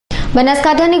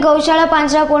બનાસકાંઠાની ગૌશાળા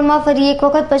પાંજરાપોળમાં ફરી એક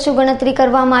વખત પશુ ગણતરી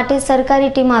કરવા માટે સરકારી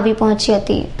ટીમ આવી પહોંચી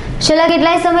હતી। છેલ્લા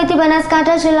કેટલાય સમયથી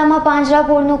બનાસકાંઠા જિલ્લામાં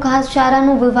પાંજરાપોળનું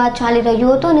ઘાસચારાનો વિવાદ ચાલી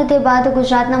રહ્યો હતો અને તે બાદ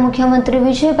ગુજરાતના મુખ્યમંત્રી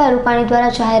વિજયભાઈ રૂપાણી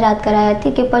દ્વારા જાહેરાત કરાઈ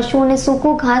હતી કે પશુઓને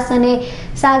સૂકું ઘાસ અને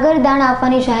સાગર દાણ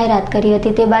આપવાની જાહેરાત કરી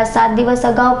હતી। તે બાદ 7 દિવસ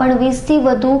અગાઉ પણ 20થી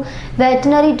વધુ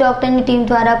વેટનરી ડોક્ટરની ટીમ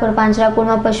દ્વારા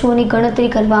પાંજરાપોળમાં પશુઓની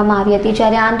ગણતરી કરવામાં આવી હતી,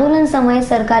 જ્યારે આંદોલન સમયે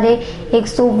સરકારે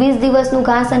 120 દિવસનું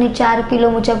ઘાસ અને 4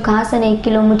 કિલો મુજબ ઘાસ અને 1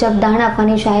 કિલો મુજબ દાણ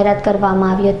આપવાની જાહેરાત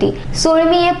કરવામાં આવી હતી।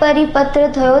 16મીએ પરિપત્ર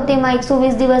થયો, તેમાં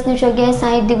 120 દિવસની જગ્યાએ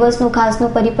 60 દિવસનો ઘાસનો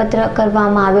પરિપત્ર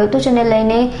કરવામાં આવ્યો હતો, જેને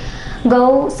લઈને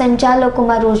ગૌ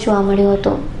સંચાલકોમાં રોષ જોવા મળ્યો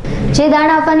હતો। જે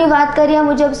દાણ આપવાની વાત કર્યા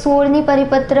મુજબ 16ની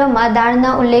પરિપત્રમાં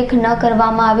દાણના ઉલ્લેખ ન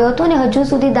કરવામાં આવ્યો હતો અને હજુ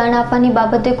સુધી દાણ આપવાની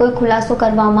બાબતે કોઈ ખુલાસો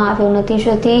કરવામાં આવ્યો નથી,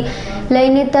 જેથી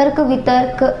લઈને તર્ક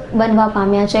વિતર્ક બનવા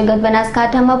પામ્યા છે। ગત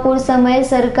બનાસકાંઠામાં પૂર સમયે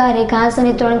સરકારે ઘાસ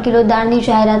અને 3 કિલો દાણની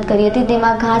જાહેરાત કરી હતી,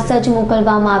 તેમાં ઘાસ જ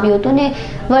મોકલવામાં આવ્યું હતું અને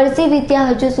વર્ષે વીત્યા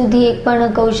હજુ સુધી એક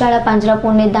પણ ગૌશાળા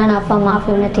પાંજરાપોળને દાણ આપવામાં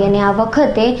આવ્યું નથી અને આ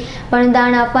વખતે પણ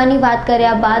દાણ આપવાની વાત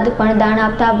કર્યા બાદ પણ દાણ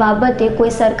આપતા બાબતે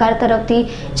કોઈ સરકાર તરફથી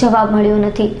જવાબ મળ્યો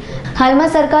નથી।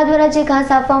 હાલમાં સરકાર દ્વારા જે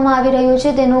ઘાસ આપવામાં આવી રહ્યું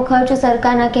છે તેનો ખર્ચ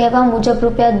સરકારના કહેવા મુજબ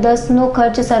 ₹10નો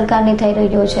ખર્ચ સરકારને થઈ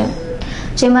રહ્યો છે,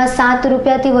 જેમાં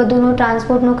 ₹7થી વધુનો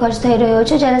ટ્રાન્સપોર્ટનો ખર્ચ થઈ રહ્યો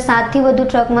છે, જ્યારે 7થી વધુ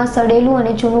ટ્રકમાં સડેલું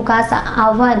અને જૂનું ઘાસ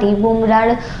આવવાની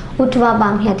બૂમરાડ ઉઠવા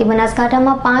પામી હતી।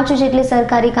 બનાસકાંઠામાં 5 જેટલી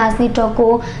સરકારી ઘાસની ટ્રકો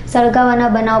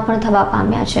સળગાવવાના બનાવ પણ થવા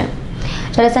પામ્યા છે,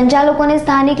 જ્યારે સંચાલકોને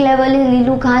સ્થાનિક લેવલે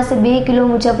લીલું ઘાસ 2 કિલો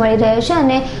મુજબ મળી રહે છે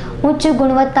અને ઉચ્ચ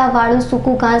ગુણવત્તાવાળું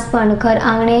સૂકું ઘાસ પણ ઘર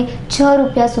આંગણે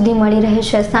 ₹6 સુધી મળી રહે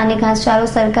છે। સ્થાનિક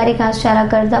ઘાસચારો સરકારી ઘાસચારા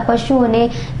કરતાં પશુઓને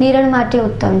નિરણ માટે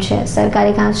ઉત્તમ છે।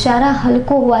 સરકારી ઘાસચારા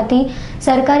હલકો હોવાથી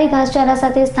સરકારી ઘાસચારા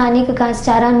સાથે સ્થાનિક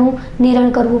ઘાસચારાનું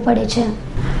નિરણ કરવું પડે છે।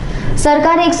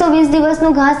 સરકારે 120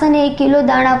 દિવસનું ઘાસ અને 1 કિલો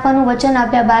દાણ આપવાનું વચન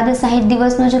આપ્યા બાદ 60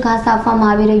 દિવસનું જ ઘાસ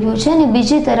આપવામાં આવી રહ્યું છે અને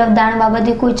બીજી તરફ દાણ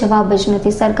બાબતે કોઈ જવાબ જ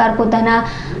નથી। સરકાર પોતાના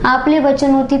આપલે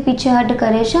વચનોથી પીછેહટ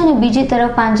કરે છે અને બીજી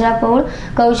તરફ પાંજરાપોળ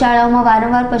ગૌશાળાઓમાં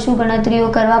વારંવાર પશુ ગણતરીઓ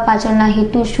કરવા પાછળના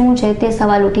હેતુ શું છે તે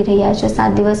સવાલ ઉઠી રહ્યા છે।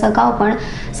 7 દિવસ અગાઉ પણ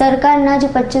સરકારના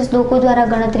જ 25 લોકો દ્વારા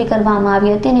ગણતરી કરવામાં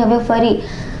આવી હતી અને હવે ફરી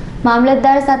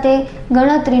મામલતદાર સાથે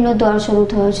ગણતરીનો દોર શરૂ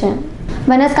થયો છે।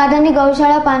 બનાસકાંઠાની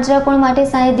ગૌશાળા પાંજરાપોળ માટે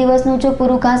 60 દિવસનું જો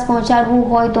પૂરું ઘાસ પહોંચાડવું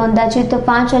હોય તો અંદાજિત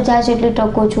 5000 જેટલી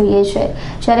ટ્રકો જોઈએ છે,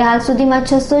 જ્યારે હાલ સુધીમાં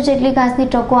 600 જેટલી ઘાસની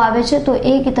ટ્રકો આવે છે। તો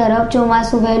એક તરફ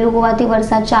ચોમાસું વહેલું હોવાથી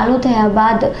વરસાદ ચાલુ થયા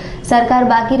બાદ સરકાર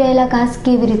બાકી રહેલા ઘાસ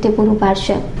કેવી રીતે પૂરું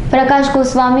પાડશે? પ્રકાશ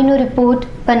ગોસ્વામીનો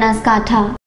રિપોર્ટ, બનાસકાંઠા।